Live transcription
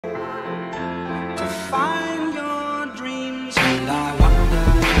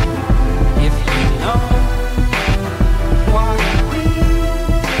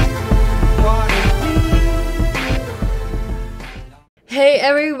Hey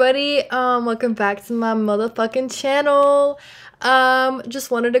everybody, welcome back to my motherfucking channel.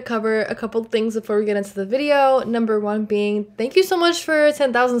 Just wanted to cover a couple things before we get into the video. Number one being, thank you so much for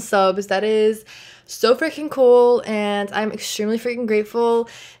 10,000 subs. That is so freaking cool, and I'm extremely freaking grateful,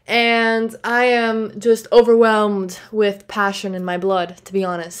 and I am just overwhelmed with passion in my blood, to be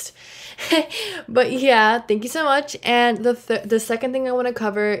honest. But yeah, thank you so much. And the second thing I want to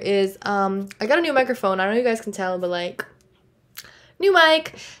cover is I got a new microphone. I don't know if you guys can tell, but like, new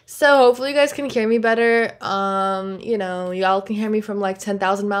mic, so hopefully you guys can hear me better. You know, y'all can hear me from like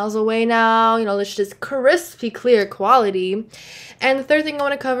 10,000 miles away now. You know, it's just crispy clear quality. And the third thing I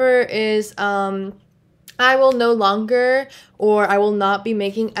want to cover is I will no longer, or I will not be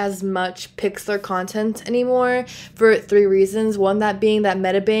making as much Pixlr content anymore for 3 reasons. One, that being that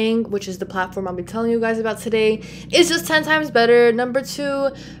Medibang, which is the platform I'll be telling you guys about today, is just 10 times better. Number 2,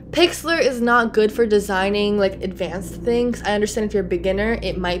 Pixlr is not good for designing like advanced things. I understand if you're a beginner,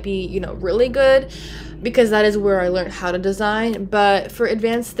 it might be, you know, really good, because that is where I learned how to design. But for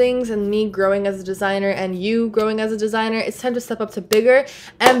advanced things and me growing as a designer and you growing as a designer, it's time to step up to bigger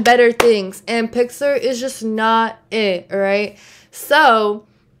and better things. And Pixlr is just not it, alright? So,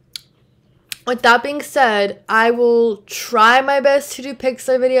 with that being said, I will try my best to do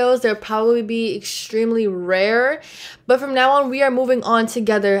Pixlr videos. They'll probably be extremely rare. But from now on, we are moving on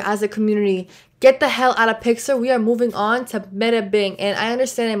together as a community. Get the hell out of Pixlr. We are moving on to Medibang. And I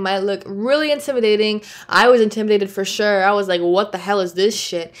understand it might look really intimidating. I was intimidated for sure. I was like, what the hell is this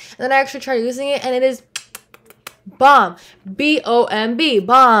shit? And then I actually tried using it, and it is bomb. B-O-M-B.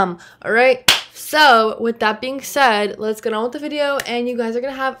 Bomb. Alright? So, with that being said, let's get on with the video, and you guys are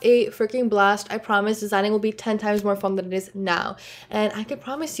gonna have a freaking blast. I promise designing will be 10 times more fun than it is now. And I can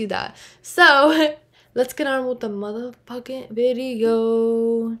promise you that. So, let's get on with the motherfucking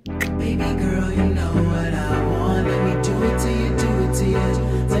video. Baby girl, you know what I want. Let me do it to you, do it to you.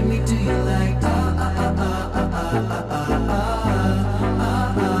 Let me do you like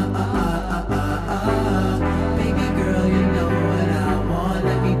Baby girl, you know what I want.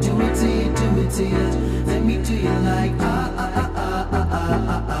 Let me do it to you, do it to you. Let me do you like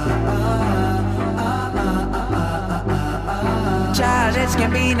Childish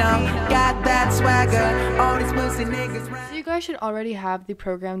Gambino, got that swagger. All these pussy niggas. So you guys should already have the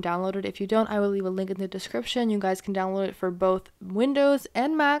program downloaded. If you don't, I will leave a link in the description. You guys can download it for both Windows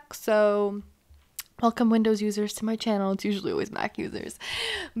and Mac. So welcome Windows users to my channel. It's usually always Mac users.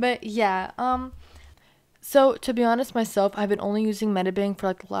 But yeah, so to be honest myself, I've been only using Medibang for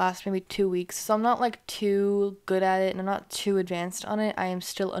like the last maybe 2 weeks. So I'm not like too good at it, and I'm not too advanced on it. I am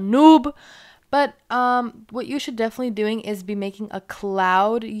still a noob. But what you should definitely doing is be making a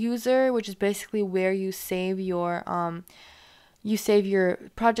cloud user, which is basically where you save your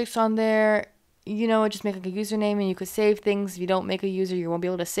projects on there. You know, just make like a username and you could save things. If you don't make a user, you won't be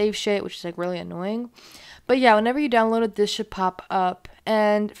able to save shit, which is like really annoying. But yeah, whenever you download it, this should pop up.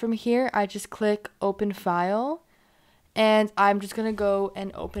 And from here, I just click open file, and I'm just gonna go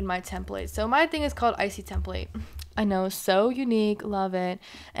and open my template. So my thing is called IC template. I know, so unique, love it.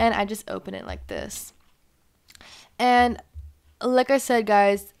 And I just open it like this. And like I said,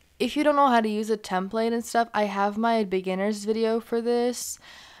 guys, if you don't know how to use a template and stuff, I have my beginners video for this.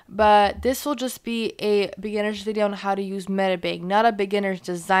 But this will just be a beginner's video on how to use Medibang, not a beginner's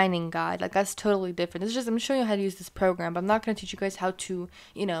designing guide. Like, that's totally different. This is just, I'm showing you how to use this program, but I'm not going to teach you guys how to,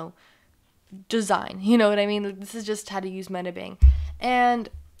 you know, design. You know what I mean? Like, this is just how to use Medibang. And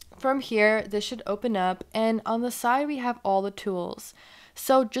from here, this should open up, and on the side, we have all the tools.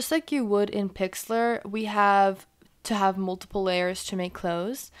 So just like you would in Pixlr, we have to have multiple layers to make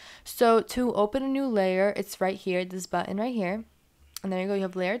clothes. So to open a new layer, it's right here, this button right here. And there you go, you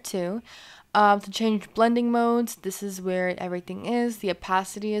have layer 2. To change blending modes, this is where everything is. The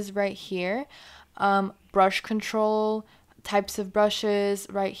opacity is right here. Brush control, types of brushes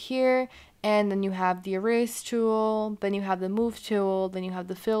right here. And then you have the erase tool, then you have the move tool, then you have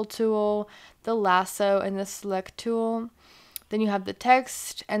the fill tool, the lasso, and the select tool. Then you have the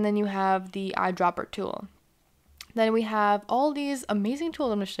text, and then you have the eyedropper tool. Then we have all these amazing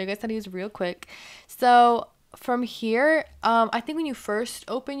tools I'm going to show you guys how to use real quick. So from here, I think when you first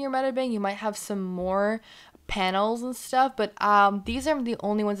open your Medibang, you might have some more panels and stuff, but these are the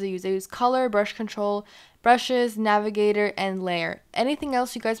only ones I use. I use color, brush control, brushes, navigator, and layer. Anything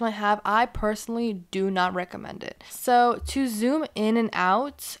else you guys might have, I personally do not recommend it. So to zoom in and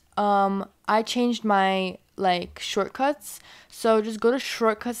out, I changed my like shortcuts. So just go to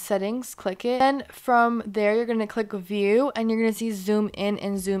shortcut settings, click it, and from there you're gonna click view, and you're gonna see zoom in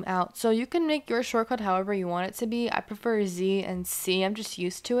and zoom out. So you can make your shortcut however you want it to be. I prefer Z and C, I'm just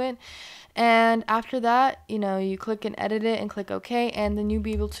used to it. And after that, you know, you click and edit it and click OK, and then you'll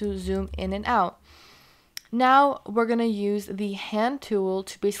be able to zoom in and out. Now we're going to use the hand tool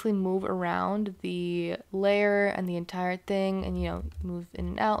to basically move around the layer and the entire thing, and, you know, move in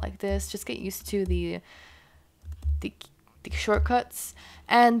and out like this. Just get used to the shortcuts.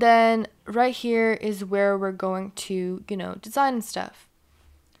 And then right here is where we're going to, you know, design and stuff.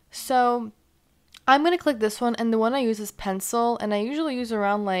 So I'm going to click this one, and the one I use is pencil, and I usually use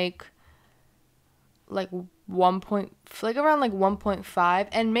around like 1.5,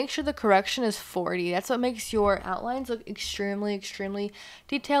 and make sure the correction is 40. That's what makes your outlines look extremely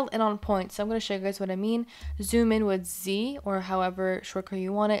detailed and on point. So I'm going to show you guys what I mean. Zoom in with Z, or however shortcut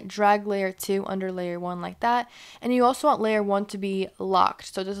you want it. Drag layer 2 under layer 1 like that, and you also want layer 1 to be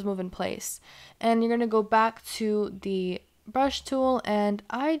locked so it doesn't move in place. And you're going to go back to the brush tool, and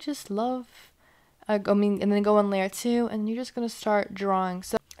I just love and then go on layer 2, and you're just going to start drawing.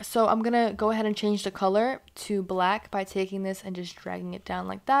 So I'm going to go ahead and change the color to black by taking this and just dragging it down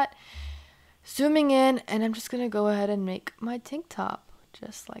like that. Zooming in, and I'm just going to go ahead and make my tank top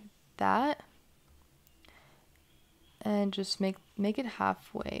just like that. And just make it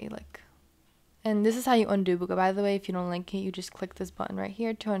halfway, like. And this is how you undo, but by the way, if you don't like it, you just click this button right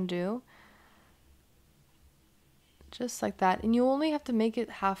here to undo. Just like that. And you only have to make it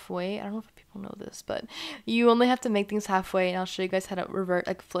halfway. I don't know if people know this, but you only have to make things halfway, and I'll show you guys how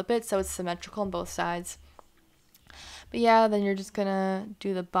to flip it so it's symmetrical on both sides. But yeah, then you're just gonna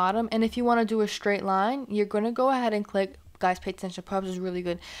do the bottom, and if you want to do a straight line, you're gonna go ahead and click, guys, pay attention, Pubs is really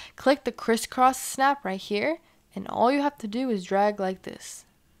good. Click the crisscross snap right here, and all you have to do is drag like this.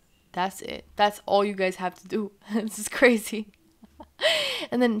 That's it. That's all you guys have to do. This is crazy.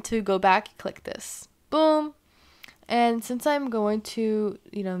 And then to go back, click this. Boom. And since I'm going to,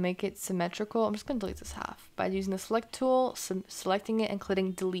 you know, make it symmetrical, I'm just going to delete this half by using the select tool, selecting it, and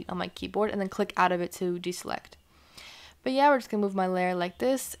clicking delete on my keyboard, and then click out of it to deselect. But yeah, we're just going to move my layer like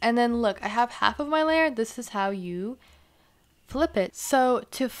this. And then look, I have half of my layer. This is how you flip it. So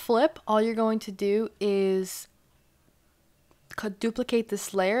to flip, all you're going to do is duplicate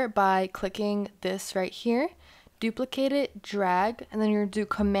this layer by clicking this right here. Duplicate it, drag, and then you're going to do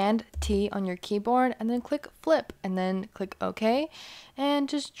Command T on your keyboard, and then click flip, and then click OK, and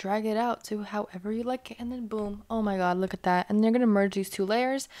just drag it out to however you like it, and then boom. Oh my god, look at that. And you're going to merge these two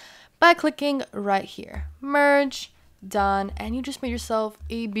layers by clicking right here. Merge, done, and you just made yourself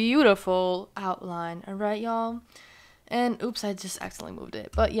a beautiful outline. Alright, y'all? And oops, I just accidentally moved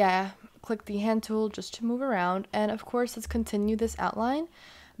it. But yeah, click the hand tool just to move around, and of course, let's continue this outline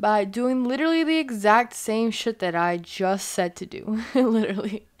by doing literally the exact same shit that I just said to do.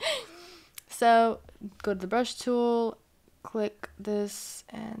 Literally. So go to the brush tool, click this,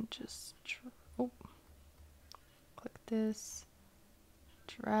 and just click this,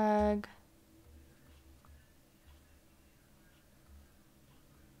 drag,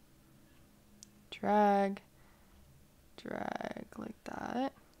 drag like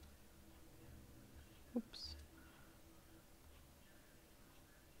that. Oops.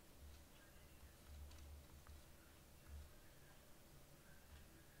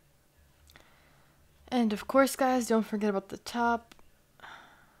 And of course, guys, don't forget about the top.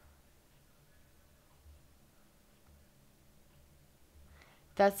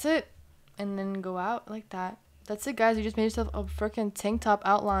 That's it. And then go out like that. That's it, guys. You just made yourself a freaking tank top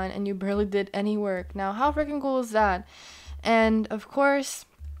outline, and you barely did any work. Now, how freaking cool is that? And of course,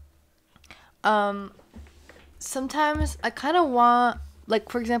 sometimes I kind of want, like,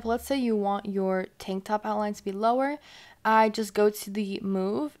 for example, let's say you want your tank top outline to be lower. I just go to the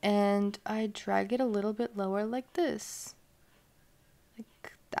move, and I drag it a little bit lower like this.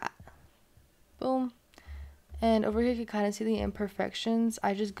 Like that. Boom. And over here, you can kind of see the imperfections.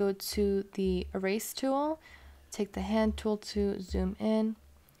 I just go to the erase tool, take the hand tool to zoom in,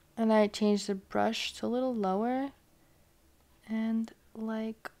 and I change the brush to a little lower, and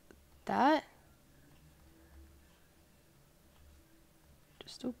like that.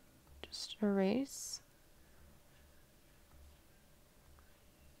 Just erase.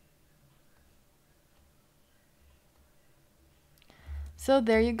 So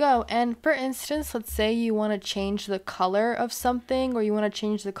there you go. And for instance, let's say you want to change the color of something, or you want to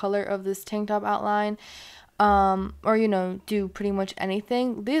change the color of this tank top outline, or, you know, do pretty much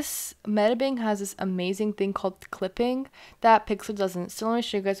anything. This Medibang has this amazing thing called clipping that Pixel doesn't. So let me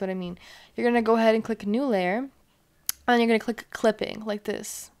show you guys what I mean. You're going to go ahead and click new layer, and then you're going to click clipping like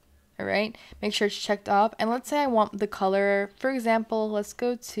this. All right, make sure it's checked off. And let's say I want the color, for example, let's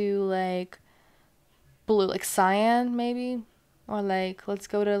go to like blue, like cyan maybe. Or like, let's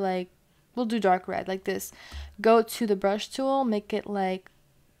go to like, we'll do dark red like this. Go to the brush tool, make it like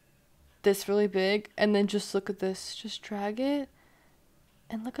this really big, and then just look at this. Just drag it,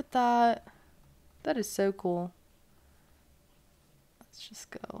 and look at that. That is so cool. Let's just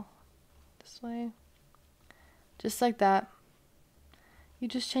go this way. Just like that. You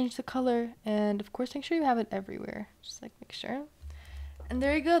just change the color, and of course make sure you have it everywhere. Just like make sure. And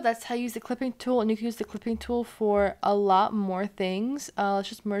there you go. That's how you use the clipping tool, and you can use the clipping tool for a lot more things. Let's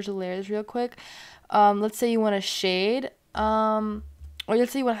just merge the layers real quick. Let's say you want to shade, or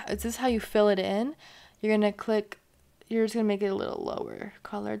let's say you want. This is how you fill it in. You're gonna click. You're just gonna make it a little lower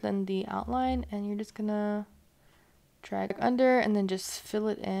color than the outline, and you're just gonna drag under, and then just fill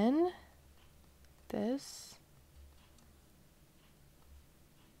it in. This.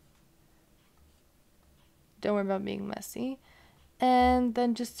 Don't worry about being messy. And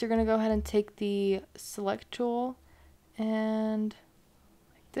then just you're gonna go ahead and take the select tool and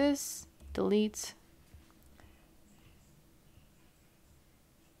like this, delete,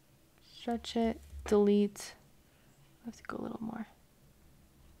 stretch it, delete. I have to go a little more.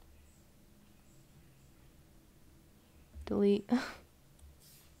 Delete.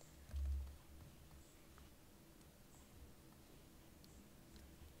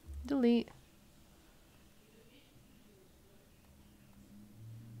 Delete.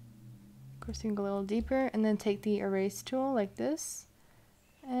 Of course, you can go a little deeper, and then take the erase tool like this,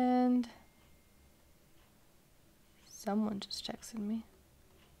 and someone just texted me.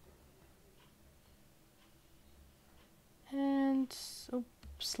 And so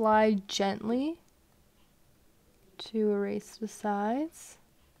slide gently to erase the sides.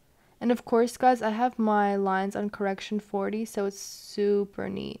 And of course, guys, I have my lines on correction 40, so it's super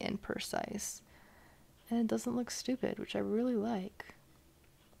neat and precise. And it doesn't look stupid, which I really like.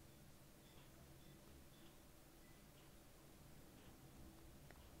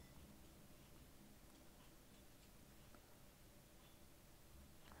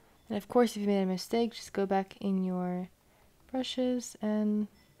 And of course, if you made a mistake, just go back in your brushes and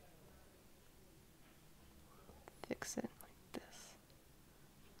fix it like this.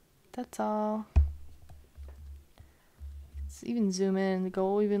 That's all. Let's even zoom in and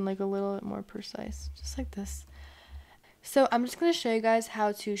go even like a little bit more precise, just like this. So I'm just going to show you guys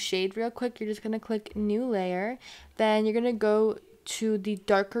how to shade real quick. You're just going to click new layer. Then you're going to go to the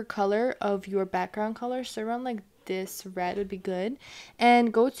darker color of your background color. So around like this red would be good, and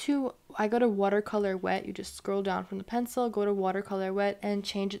I go to watercolor wet. You just scroll down from the pencil, go to watercolor wet, and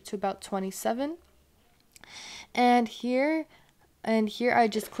change it to about 27. And here I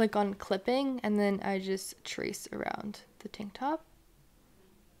just click on clipping, and then I just trace around the tank top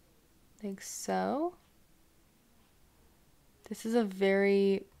like so. This is a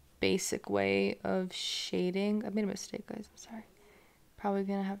very basic way of shading. I made a mistake, guys, I'm sorry. Probably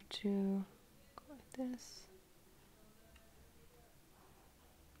gonna have to go like this.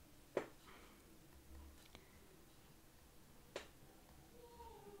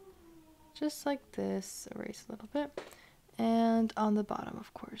 Just like this, erase a little bit, and on the bottom,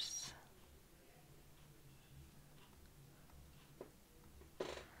 of course.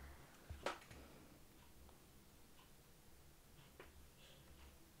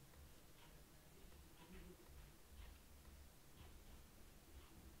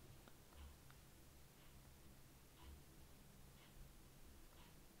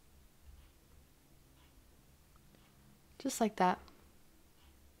 Just like that.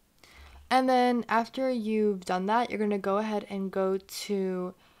 And then after you've done that, you're going to go ahead and go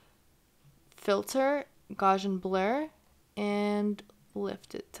to filter, Gaussian blur, and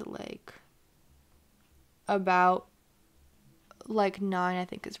lift it to like about like 9, I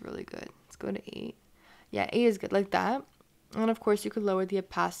think is really good. Let's go to 8. Yeah, 8 is good, like that. And of course you could lower the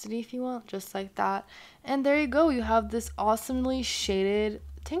opacity if you want, just like that. And there you go, you have this awesomely shaded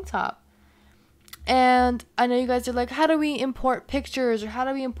tank top. And I know you guys are like, how do we import pictures, or how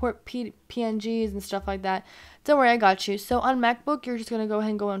do we import PNGs and stuff like that? Don't worry, I got you. So on MacBook, you're just going to go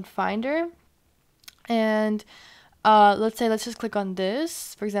ahead and go on Finder. And let's just click on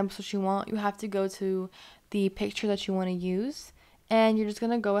this. For example, what you want, you have to go to the picture that you want to use. And you're just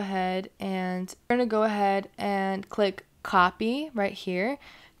going to go ahead and click copy right here.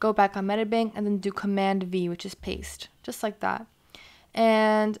 Go back on Medibang and then do Command V, which is paste. Just like that.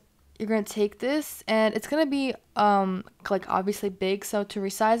 And you're going to take this, and it's going to be like obviously big, so to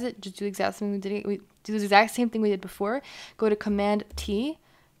resize it, just do the exact same thing we do the exact same thing we did before. Go to Command T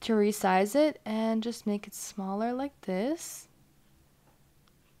to resize it, and just make it smaller like this.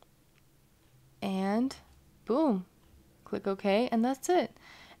 And boom. Click OK, and that's it.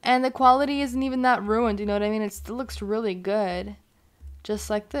 And the quality isn't even that ruined, you know what I mean? It still looks really good,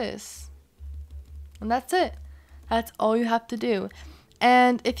 just like this. And that's it. That's all you have to do.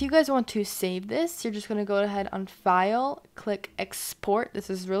 And if you guys want to save this, you're just going to go ahead on File, click Export. This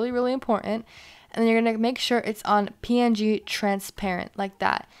is really, really important. And then you're going to make sure it's on PNG transparent, like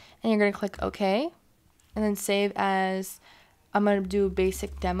that. And you're going to click OK. And then save as, I'm going to do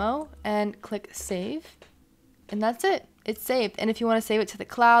basic demo, and click Save. And that's it. It's saved. And if you want to save it to the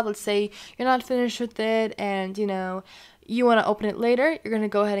cloud, let's say you're not finished with it and, you know, you want to open it later, you're going to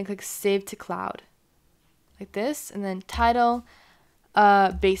go ahead and click Save to Cloud. Like this. And then title,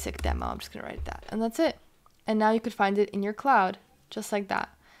 basic demo. I'm just going to write that. And that's it. And now you could find it in your cloud, just like that.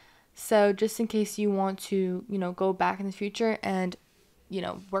 So just in case you want to, you know, go back in the future and, you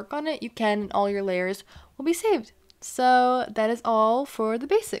know, work on it, you can, and all your layers will be saved. So that is all for the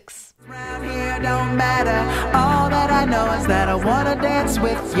basics. Around here don't matter. All that I know is that I wanna dance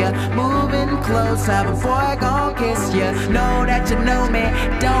with you. Moving close, have a boy gon' kiss you. Know that you know me.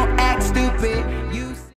 Don't